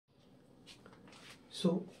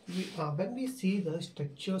When we see the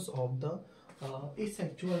structures of the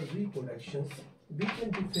asexual reproductions, we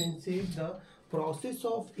can differentiate the process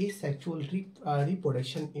of asexual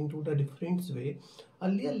reproduction into the different way.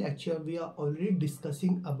 Earlier lecture we are already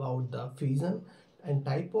discussing about the fission and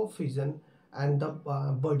type of fission and the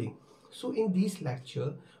budding. So in this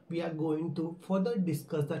lecture we are going to further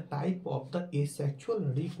discuss the type of the asexual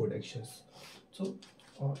reproductions. So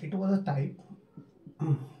it was a type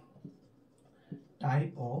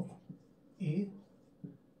of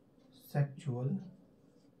asexual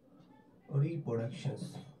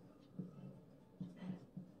reproductions.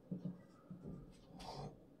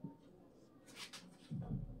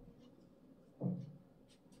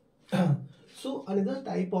 So another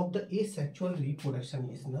type of the asexual reproduction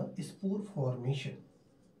is the spore formation.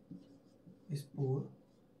 Spore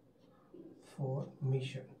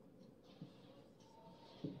formation.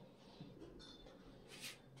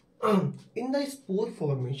 In the spore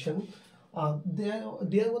formation,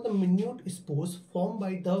 there were the minute spores formed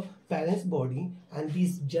by the parent's body, and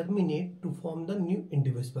these germinate to form the new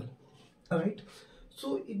individual. Alright,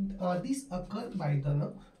 so these occur by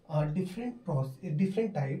the different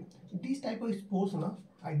type. These type of spores,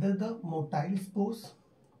 either the motile spores.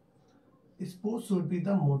 Spores should be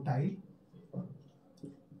the motile.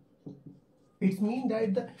 It means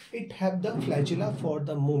that it have the flagella for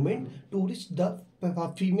the movement to reach the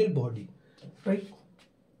female body, right?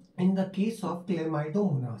 In the case of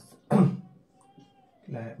Chlamydomonas,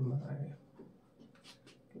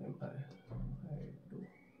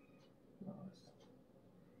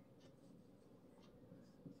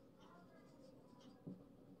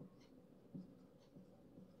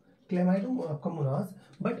 Chlamydomonas,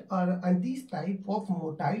 but and this type of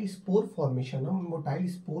motile spore formation,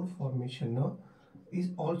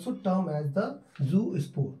 is also termed as the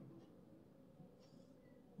zoospore.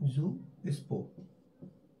 Zoospore,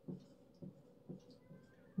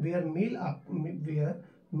 where male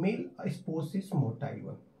spores is motile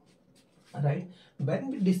one. Right?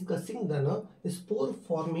 When we discussing the spore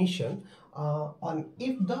formation,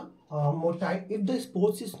 if the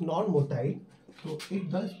spores is non-motile, so if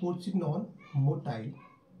the spores is non-motile,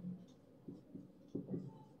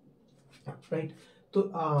 right? So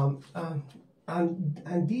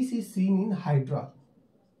and this is seen in Hydra,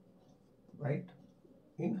 right?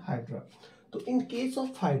 In Hydra. So in case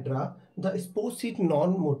of Hydra, the spores is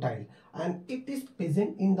non-motile and it is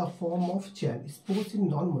present in the form of chain. Spores is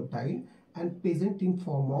non-motile and present in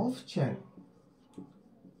form of chain.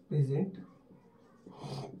 Present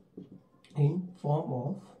in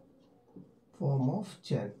form of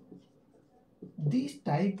chain. This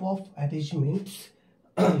type of arrangements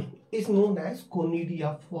is known as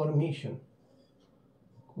conidia formation.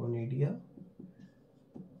 Conidia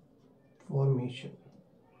formation.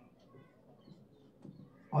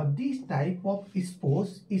 Or this type of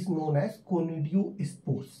spores is known as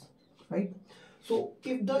conidiospores, right? So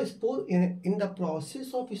if the spore in the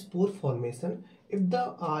process of spore formation, if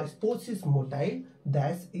the spores is motile,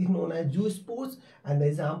 that is known as zoospores, and the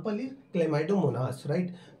example is Chlamydomonas,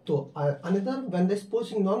 right? So another, when the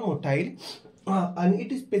spores is non-motile and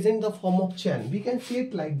it is present in the form of chain, we can see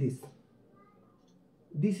it like this.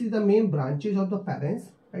 This is the main branches of the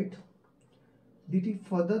parents, right? This is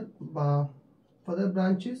further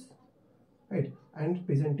branches, right, and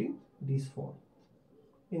presenting this form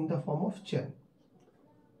in the form of chain.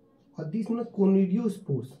 Or these are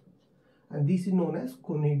conidiospores, and this is known as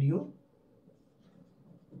conidiospore,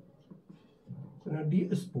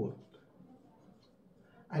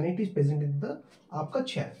 and it is present in the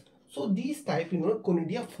chain. So these type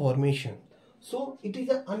conidia formation. So it is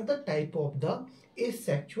another type of the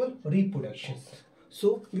asexual reproductions.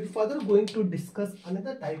 So we further going to discuss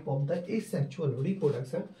another type of the asexual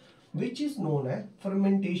reproduction, which is known as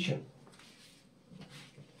fragmentation.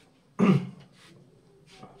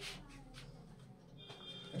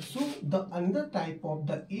 So the another type of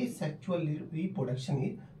the asexual reproduction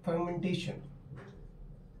is fragmentation.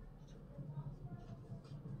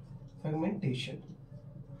 Fragmentation.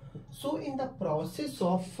 So in the process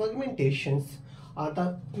of fragmentations,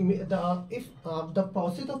 the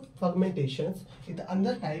process of fragmentations is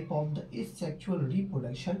another type of the asexual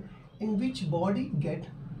reproduction in which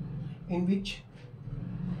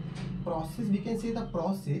process, we can say the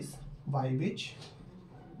process by which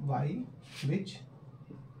body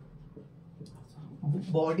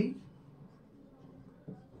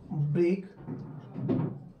break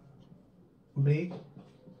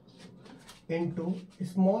into a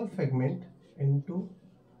small fragment,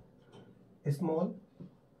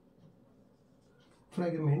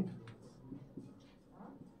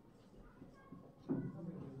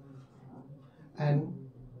 and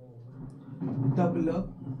develop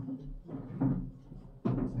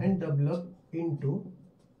into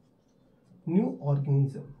new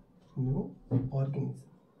organism,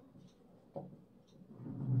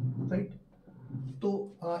 right?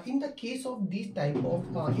 So in the case of these type of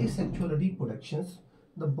asexual reproductions,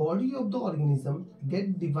 the body of the organism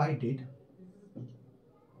get divided.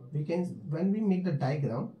 We can, when we make the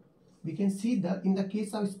diagram, we can see that in the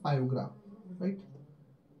case of spirogram, right?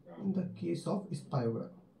 In the case of spirogram,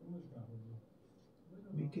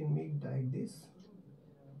 we can make like this.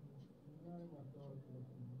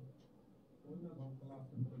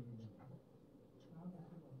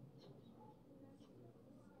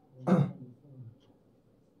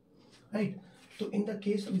 Right. So in the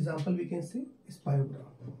case of example, we can say spirogram.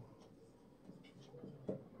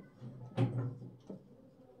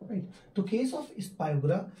 Right. To case of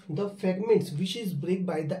spirogram, the fragments which is break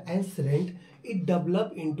by the ancient, it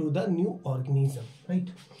develop into the new organism. Right.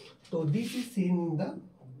 So this is seen in the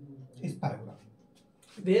spirogram.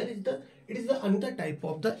 Where is the, it is the another type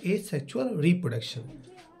of the asexual reproduction.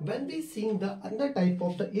 When we see the other type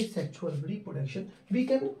of the asexual reproduction, we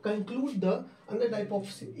can conclude the other type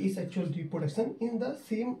of asexual reproduction in the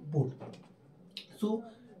same boat. So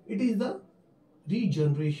it is the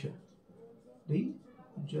regeneration.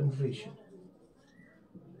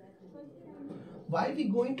 Why we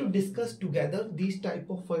going to discuss together these type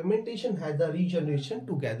of fermentation has the regeneration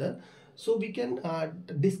together, so we can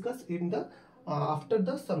discuss in the after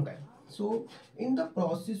the some time. So in the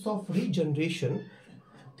process of regeneration,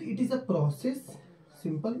 it is a process,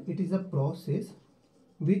 simple, it is a process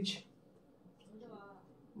which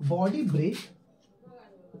body break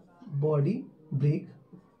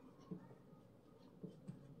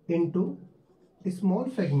into a small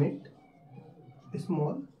fragment,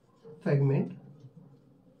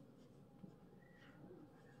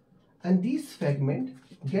 and these fragment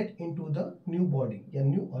get into the new body, a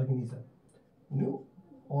new organism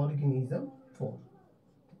form.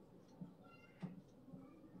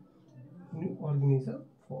 New organism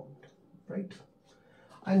formed, right?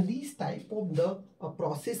 And these type of the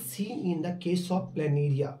process seen in the case of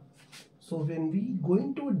planaria. So when we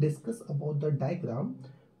going to discuss about the diagram,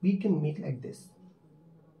 we can make like this.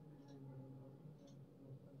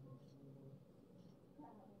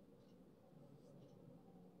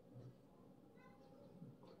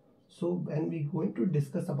 So when we going to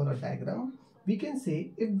discuss about a diagram, we can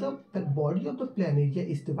say if the body of the planaria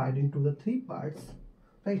is divided into the three parts,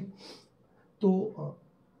 right? So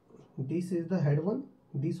this is the head one,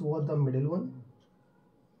 this was the middle one,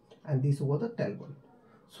 and this was the tail one.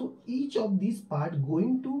 So each of these parts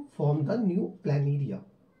going to form the new planaria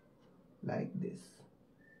like this,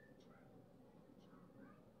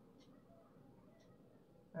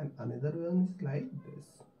 and another one is like this.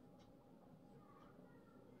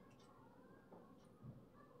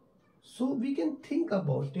 So we can think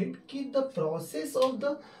about it कि the process of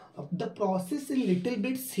the process is little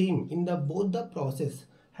bit same in the both the process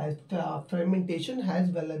has fermentation as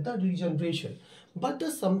well as the regeneration, but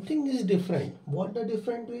the something is different. What the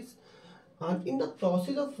different is? In the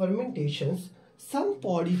process of fermentations, some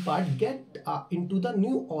body part get into the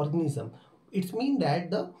new organism. It means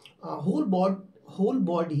that the whole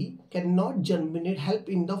body cannot germinate, help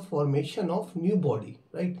in the formation of new body,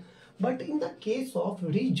 right? But in the case of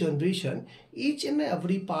regeneration, each and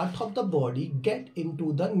every part of the body get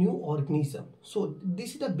into the new organism. So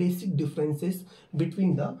this is the basic differences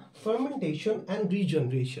between the fermentation and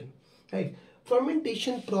regeneration, right?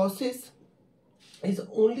 Fermentation process is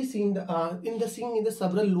only seen in the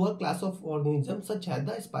several lower class of organisms such as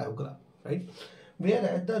the spirogram, right?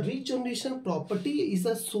 Whereas the regeneration property is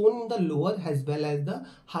shown in the lower as well as the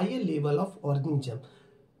higher level of organism,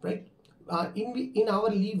 right? In our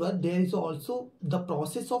liver, there is also the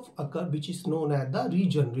process of occur which is known as the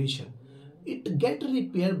regeneration. It get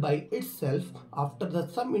repaired by itself after the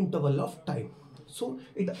some interval of time. So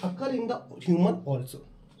it occur in the human also,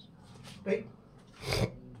 right?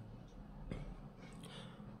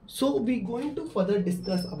 So we going to further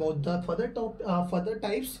discuss about the further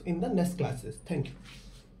types in the next classes. Thank you.